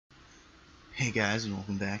Hey guys, and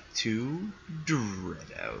welcome back to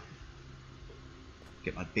DreadOut.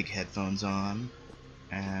 Get my big headphones on,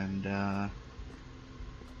 and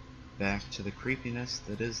back to the creepiness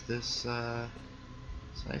that is this high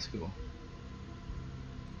school.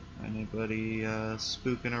 Anybody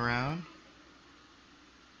spooking around?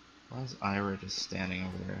 Why is Ira just standing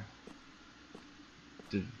over there?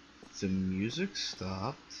 Did the music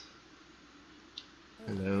stopped?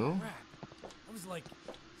 Hello? Crap. That was like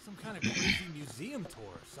some kind of crazy museum tour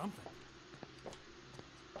or something.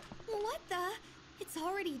 What the? It's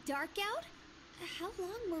already dark out? How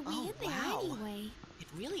long were we in there anyway? It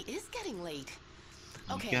really is getting late.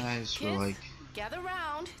 Okay, You guys were kids, like... gather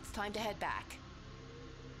round. It's time to head back.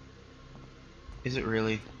 Is it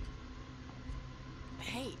really?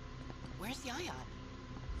 Hey, where's Yayan?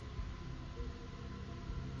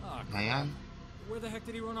 Oh, crap. Yayan? Where the heck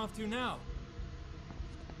did he run off to now?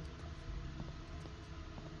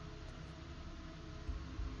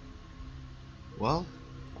 Well,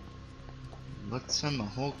 let's send the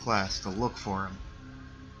whole class to look for him.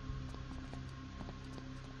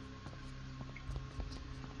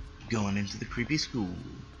 Going into the creepy school.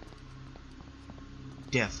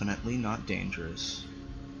 Definitely not dangerous.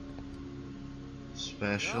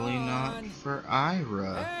 Especially not for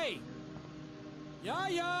Ira. Hey!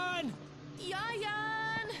 Yayan!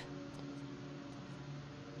 Yayan!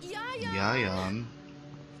 Yayan! Yayan.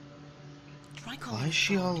 Try calling Why is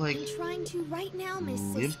she all like I'm trying to right now, Miss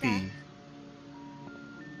limpy? Sister.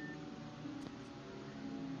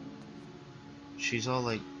 She's all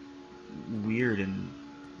like weird and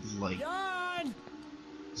like Yayan!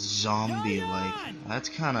 zombie-like. Yayan! That's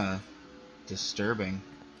kind of disturbing.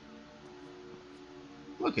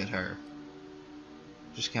 Look at her.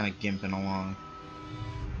 Just kind of gimping along.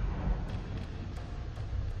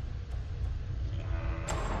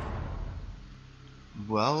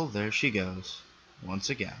 Well, there she goes. Once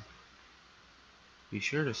again. Be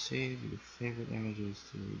sure to save your favorite images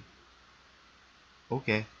to...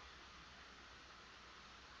 Okay.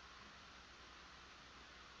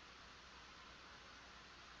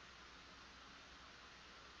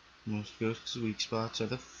 Most ghosts' weak spots are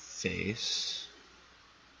the face,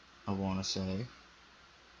 I want to say.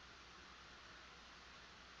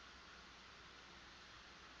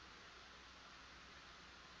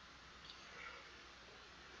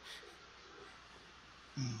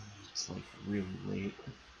 It's like really late.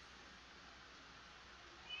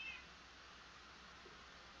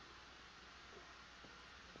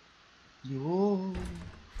 Yo,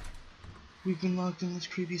 we've been locked in this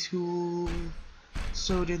creepy school.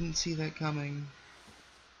 So didn't see that coming.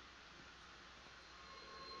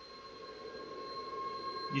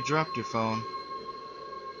 You dropped your phone.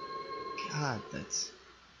 God, that's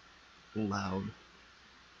loud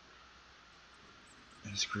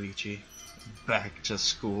and screechy. Back to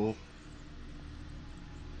school.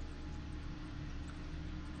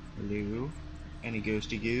 Hello? Any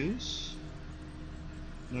ghosty goose?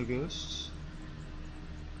 No ghosts?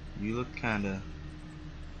 You look kinda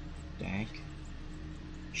dank.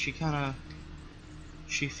 She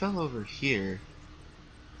fell over here.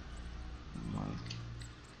 My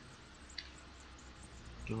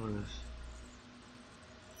doors.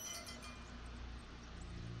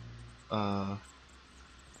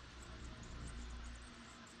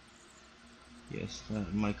 Yes,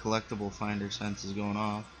 my collectible finder sense is going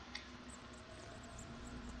off.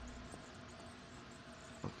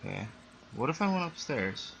 Okay. What if I went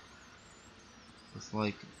upstairs? With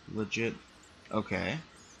like legit... Okay.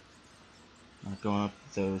 Not going up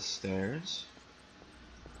those stairs.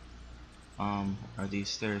 Are these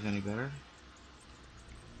stairs any better?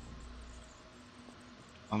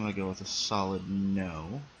 I'm gonna go with a solid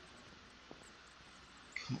no.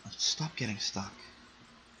 Come on, stop getting stuck.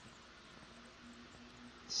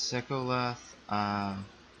 Sekoleth,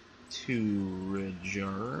 to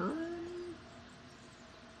return?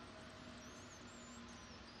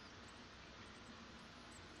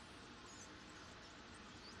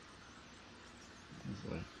 There's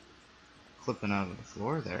like clipping out of the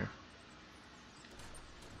floor there.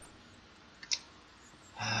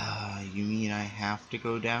 You mean I have to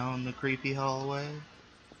go down the creepy hallway?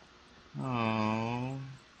 Oh,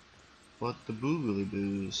 but the boogly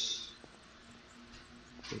boos.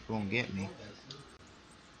 They're gonna get me.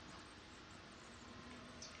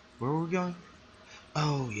 Where are we going?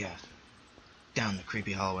 Oh yeah, down the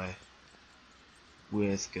creepy hallway.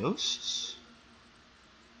 With ghosts?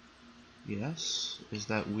 Yes. Is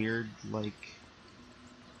that weird, like,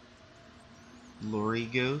 Lori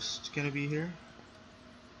ghost gonna be here?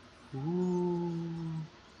 Ooh.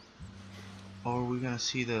 Or are we gonna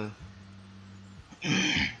see the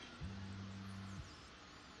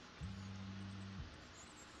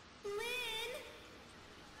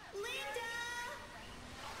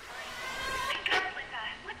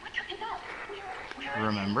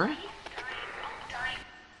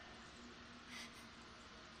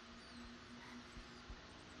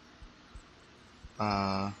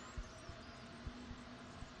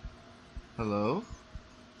Hello?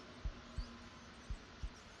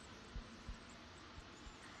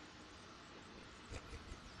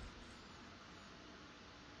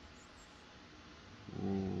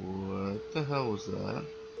 What the hell was that?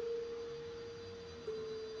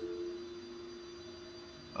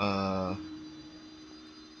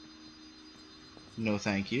 No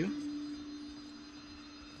thank you.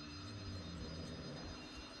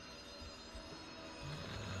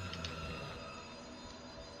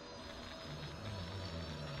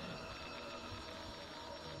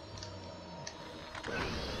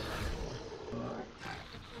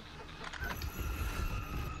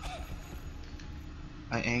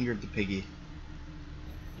 I angered the piggy.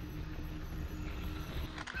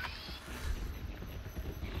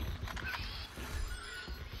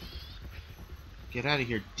 Get out of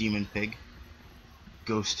here, demon pig.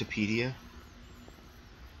 Ghostopedia.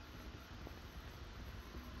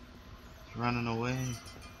 It's running away.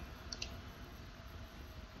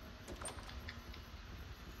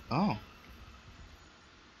 Oh.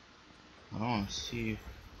 I don't want to see.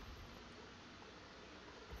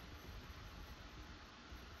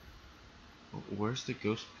 Where's the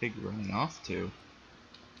ghost pig running off to?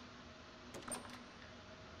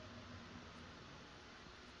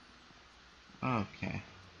 Okay.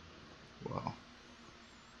 Well.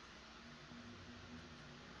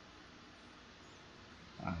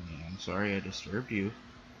 I mean, I'm sorry I disturbed you.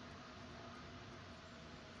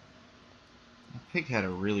 That pig had a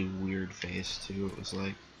really weird face too. It was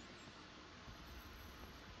like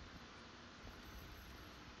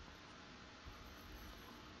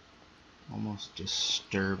almost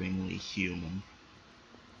disturbingly human.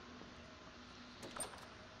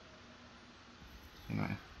 Can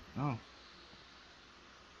I? Oh.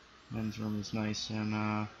 Men's room is nice and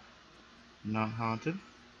not haunted.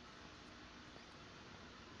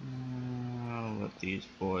 I'll let these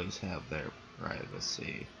boys have their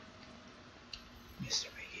privacy. Mr.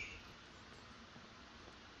 Piggy.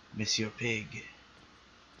 Monsieur Pig.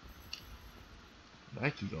 But I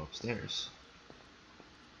can go upstairs.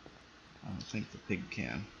 I don't think the pig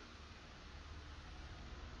can.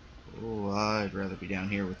 Oh, I'd rather be down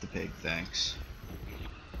here with the pig, thanks.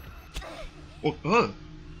 Oh,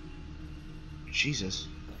 Jesus.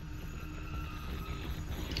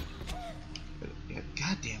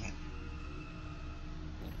 God damn it.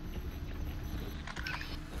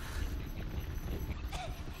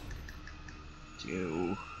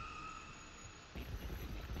 Ew.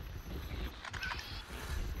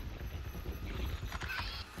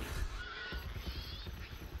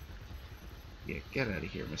 Yeah, get out of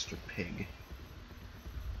here, Mr. Pig.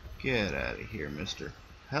 Get out of here, Mr.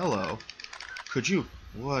 Hello. Could you?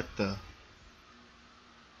 What the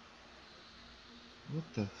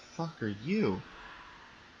fuck are you?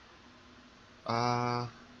 Are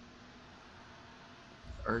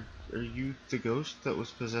you the ghost that was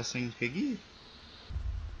possessing Piggy?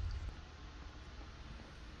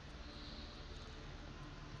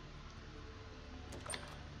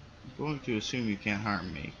 I'm going to assume you can't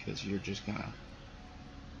harm me, because you're just kinda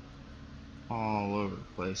all over the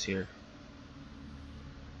place here.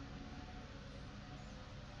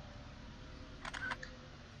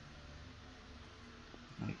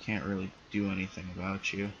 I can't really do anything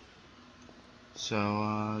about you.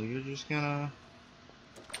 So, you're just gonna...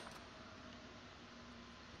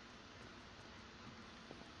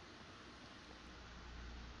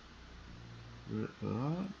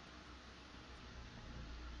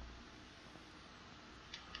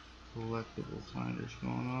 Collectible finders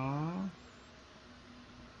going on.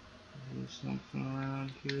 There's something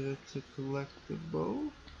around here that's a collectible.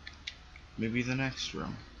 Maybe the next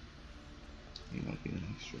room. It might be the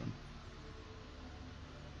next room.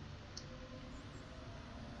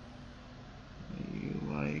 You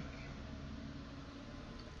like...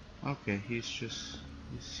 Okay,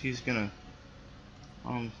 he's gonna...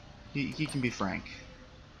 he can be Frank.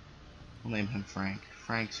 We'll name him Frank.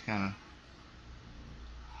 Frank's kinda...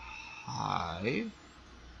 Hi.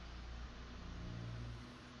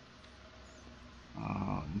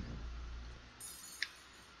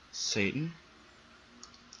 Satan.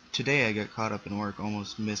 Today I got caught up in work,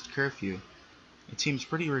 almost missed curfew. It seems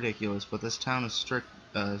pretty ridiculous, but this town is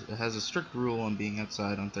has a strict rule on being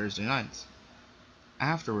outside on Thursday nights.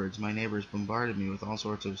 Afterwards, my neighbors bombarded me with all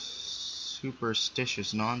sorts of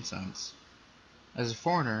superstitious nonsense. As a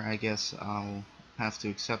foreigner, I guess I'll have to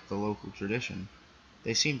accept the local tradition.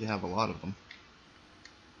 They seem to have a lot of them.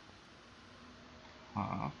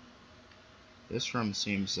 This room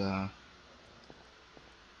seems,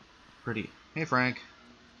 pretty. Hey, Frank.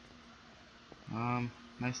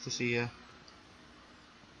 Nice to see you.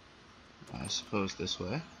 I suppose this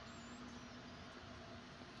way.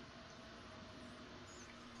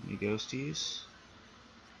 Any ghosties?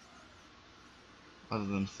 Other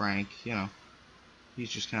than Frank, you know, he's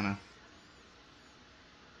just kind of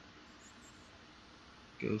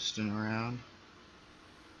ghosting around.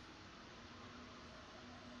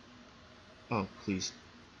 Oh, please,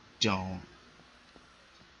 don't.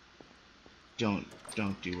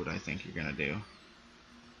 Don't do what I think you're gonna do.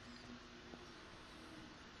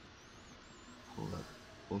 Hold up.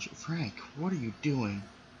 Bullshit. Frank, what are you doing?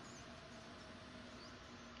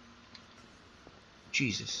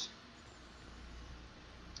 Jesus.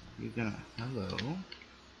 You're gonna... Hello?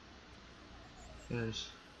 There's...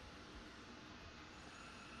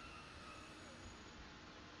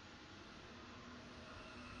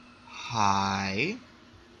 Hi?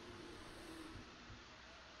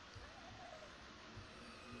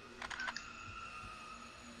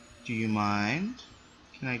 Do you mind?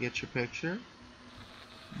 Can I get your picture?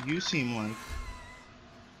 You seem like...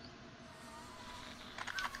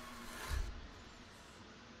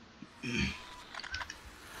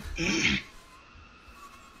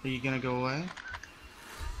 Are you gonna go away?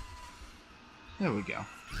 There we go.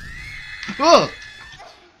 Oh!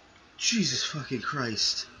 Jesus fucking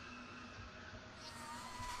Christ.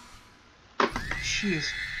 Jeez.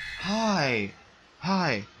 Hi.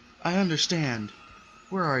 Hi. I understand.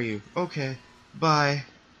 Where are you? Okay. Bye.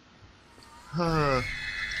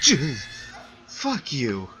 Jeez. Fuck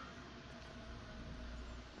you.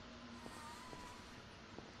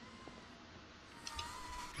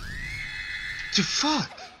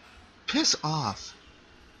 Fuck. Piss off.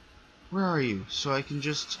 Where are you? So I can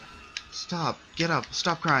just... Stop. Get up.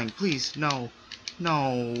 Stop crying. Please. No.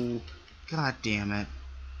 No. God damn it.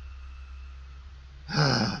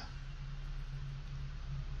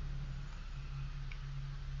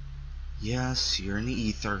 Yes, you're in the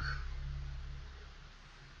ether.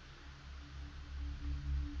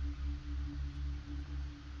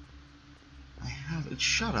 I haven't.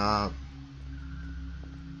 Shut up.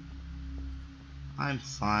 I'm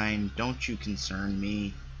fine. Don't you concern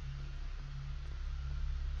me.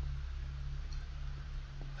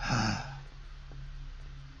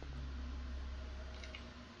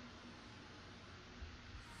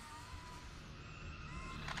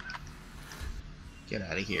 Get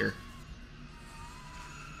out of here.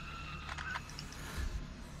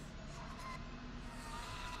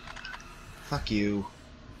 Fuck you.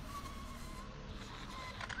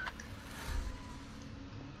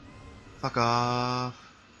 Fuck off.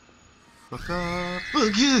 Fuck off.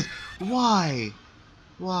 Why?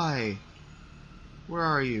 Why? Where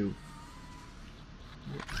are you?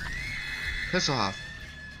 Piss off.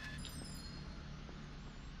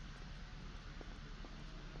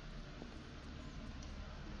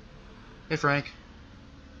 Hey, Frank.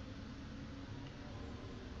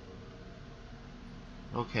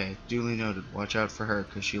 Okay, duly noted. Watch out for her,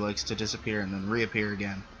 because she likes to disappear and then reappear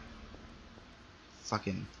again.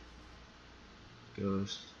 Fucking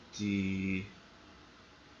ghosty.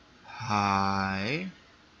 Hi.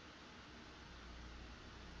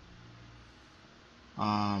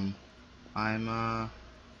 I'm,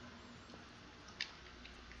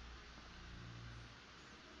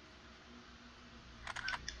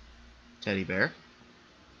 teddy bear.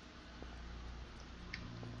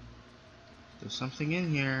 There's something in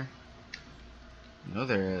here. No,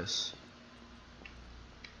 there is.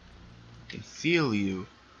 I can feel you.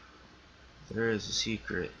 There is a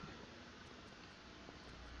secret.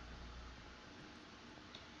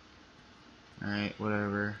 Alright,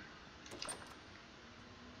 whatever.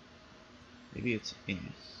 Maybe it's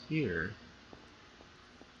in here.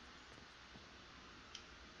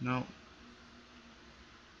 No.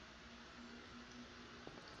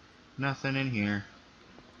 Nothing in here.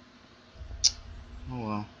 Oh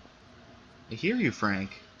well. I hear you,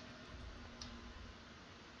 Frank.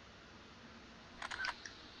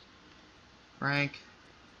 Frank.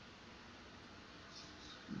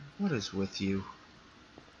 What is with you?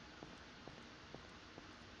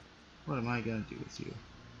 What am I gonna do with you?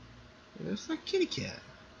 There's that kitty cat.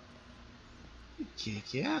 Hey, kitty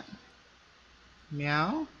cat.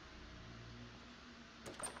 Meow.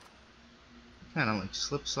 Kinda like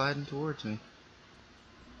slip sliding towards me.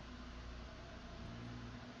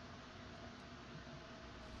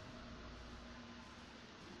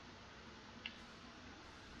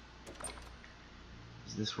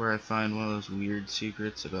 Is this where I find one of those weird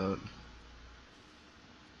secrets about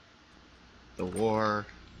the war,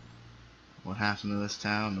 what happened to this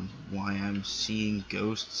town, and why I'm seeing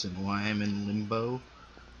ghosts, and why I'm in limbo?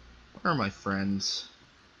 Where are my friends?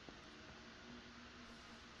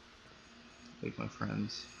 Like my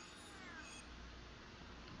friends.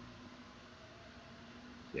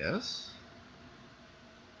 Yes?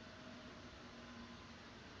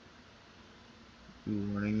 You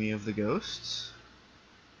warning me of the ghosts?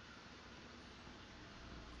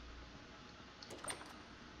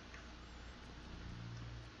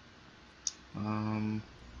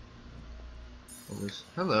 What was...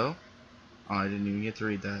 Hello? Oh, I didn't even get to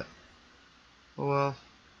read that. Oh well,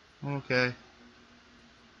 I'm okay.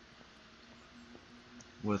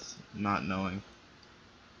 With not knowing.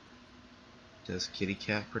 Does kitty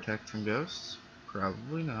cat protect from ghosts?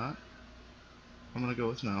 Probably not. I'm gonna go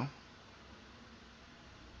with no.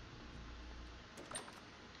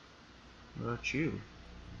 What about you?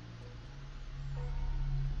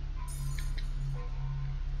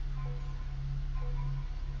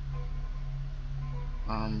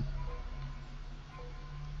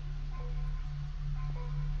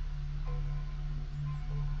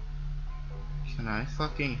 Can I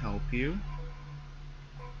fucking help you?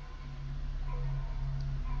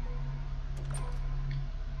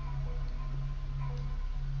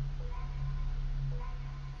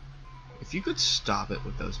 If you could stop it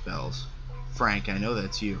with those bells. Frank, I know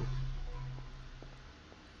that's you.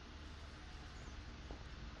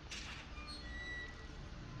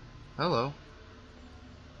 Hello.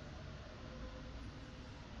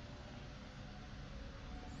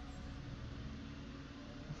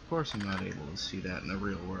 Of course I'm not able to see that in the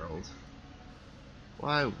real world.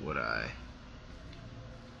 Why would I?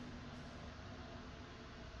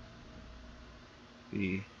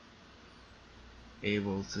 Be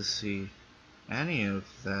able to see any of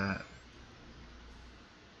that?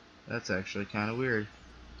 That's actually kind of weird.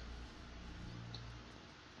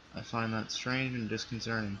 I find that strange and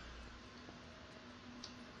disconcerting.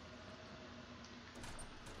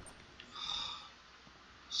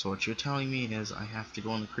 So what you're telling me is I have to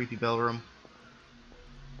go in the creepy bell room?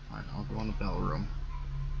 Alright, I'll go in the bell room.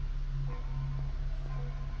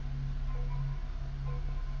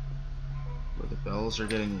 Where the bells are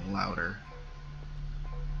getting louder.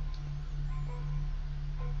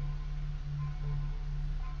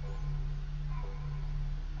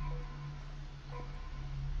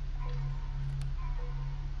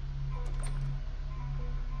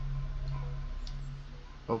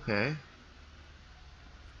 Okay.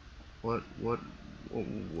 What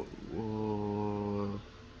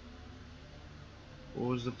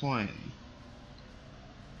was the point?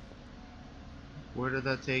 Where did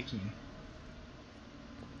that take me?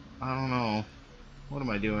 I don't know. What am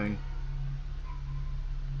I doing?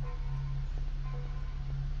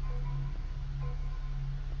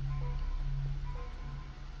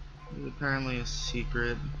 There's apparently a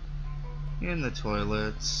secret in the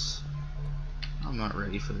toilets. I'm not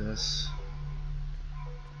ready for this.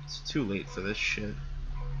 It's too late for this shit.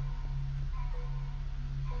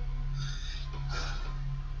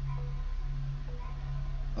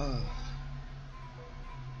 Ugh.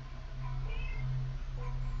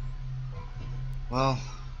 Well,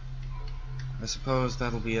 I suppose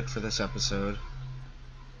that'll be it for this episode.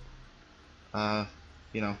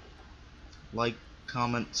 You know, like,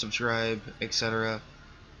 comment, subscribe, etc.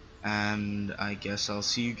 And I guess I'll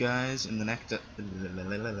see you guys in the next.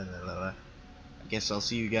 I guess I'll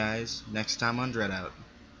see you guys next time on DreadOut.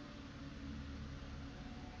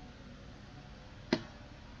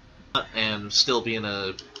 And still being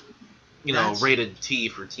a, you know, rated T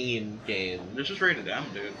for teen game. This is rated M,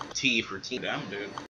 dude. T for teen, dude.